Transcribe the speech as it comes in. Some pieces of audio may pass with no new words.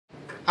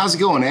How's it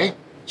going, eh?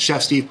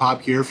 Chef Steve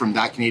Pop here from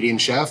That Canadian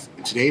Chef,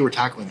 and today we're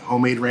tackling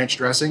homemade ranch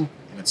dressing,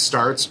 and it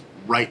starts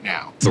right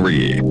now.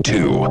 3,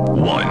 2,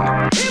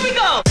 1. Here we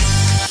go!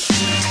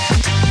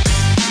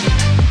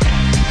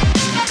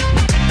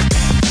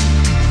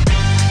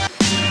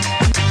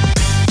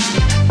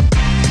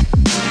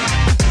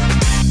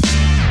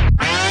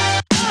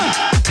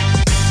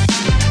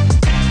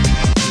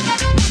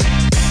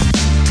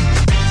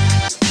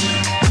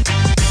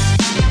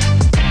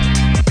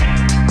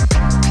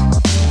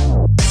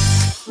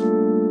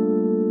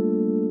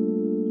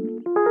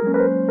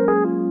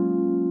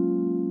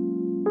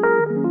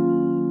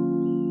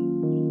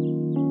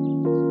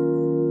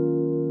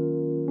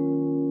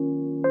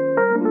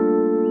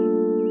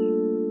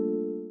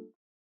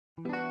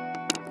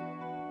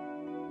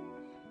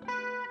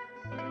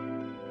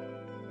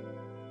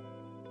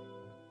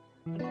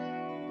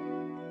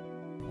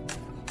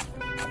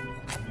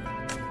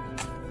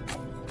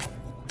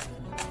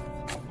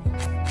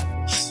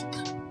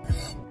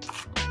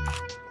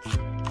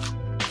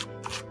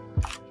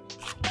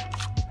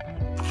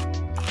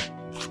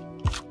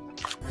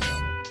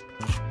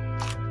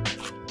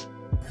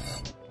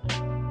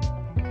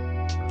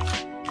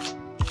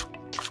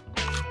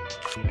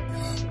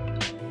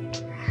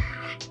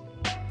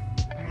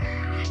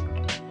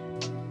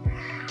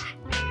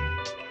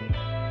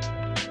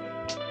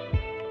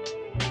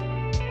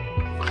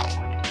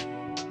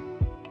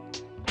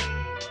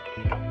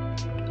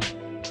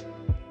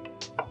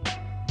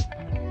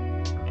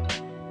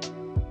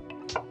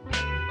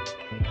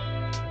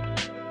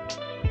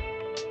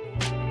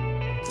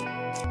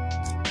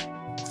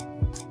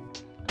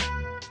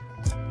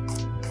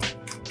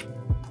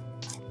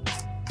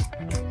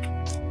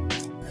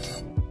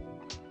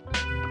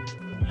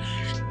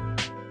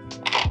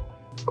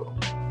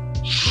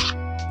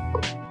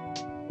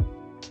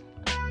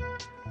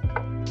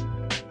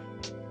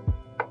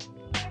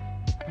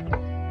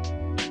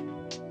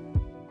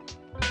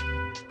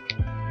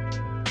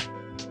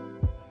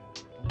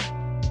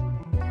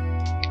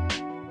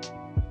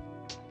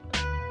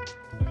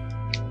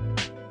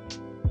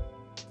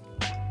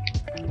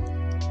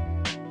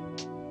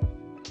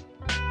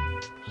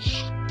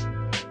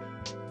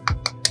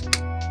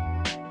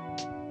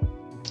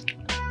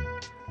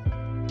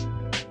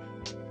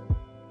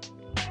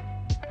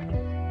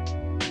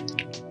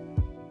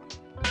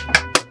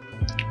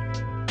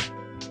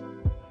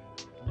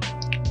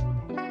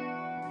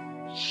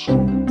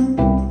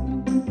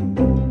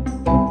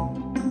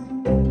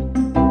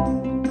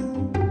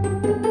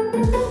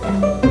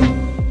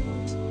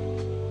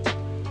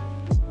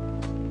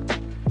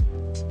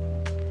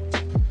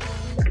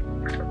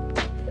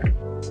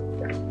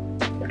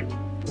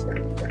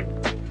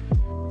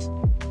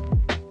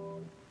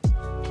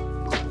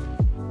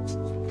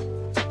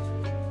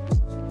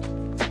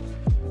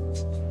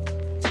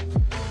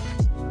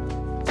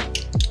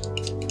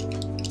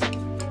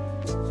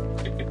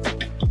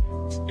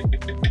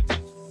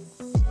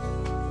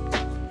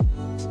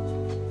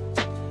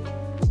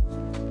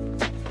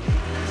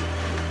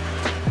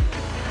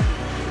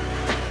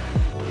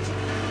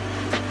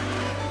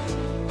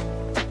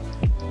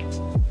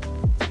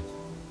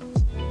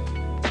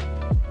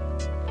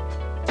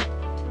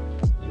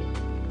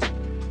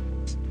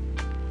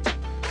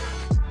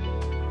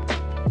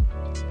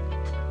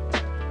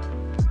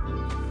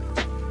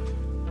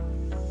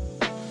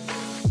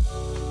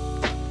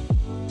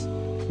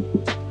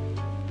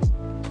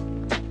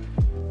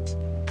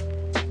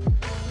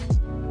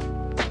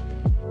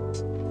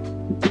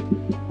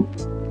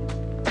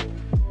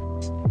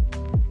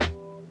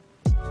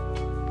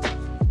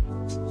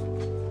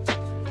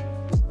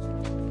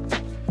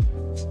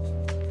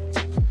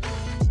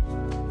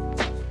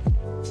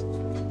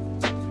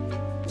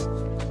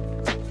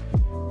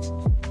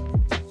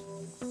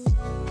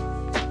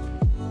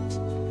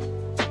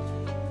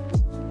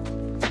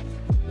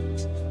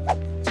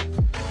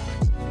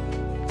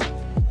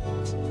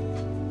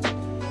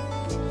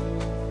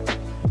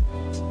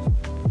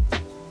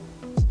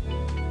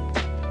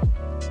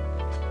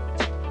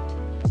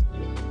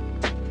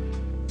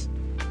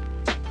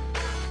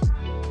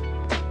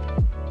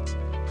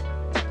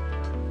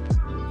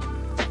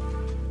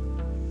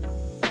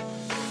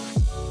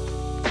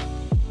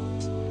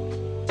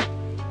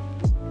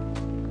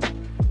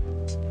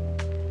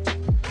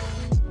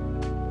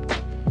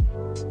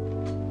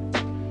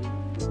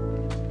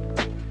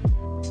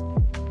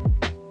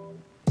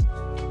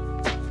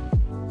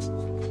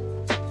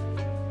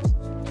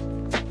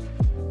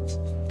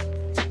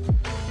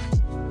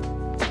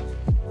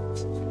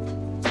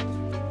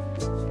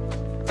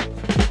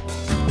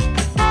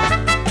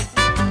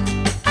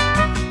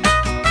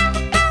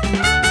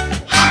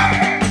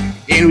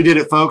 And we did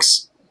it,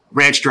 folks.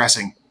 Ranch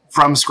dressing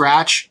from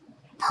scratch,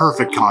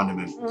 perfect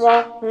condiment.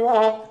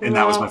 And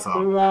that was my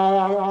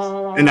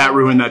phone. And that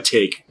ruined that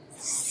take.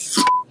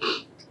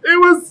 It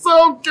was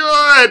so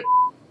good.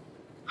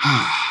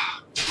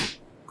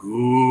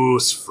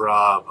 Goose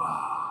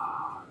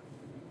fraba.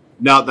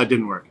 No, that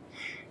didn't work.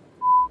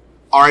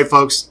 All right,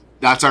 folks,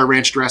 that's our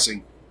ranch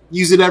dressing.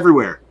 Use it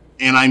everywhere.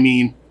 And I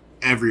mean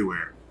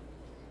everywhere.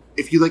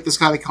 If you like this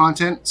kind of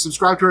content,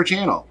 subscribe to our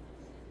channel.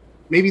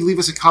 Maybe leave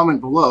us a comment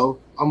below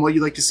on what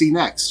you'd like to see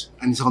next.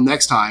 Until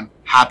next time,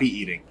 happy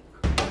eating.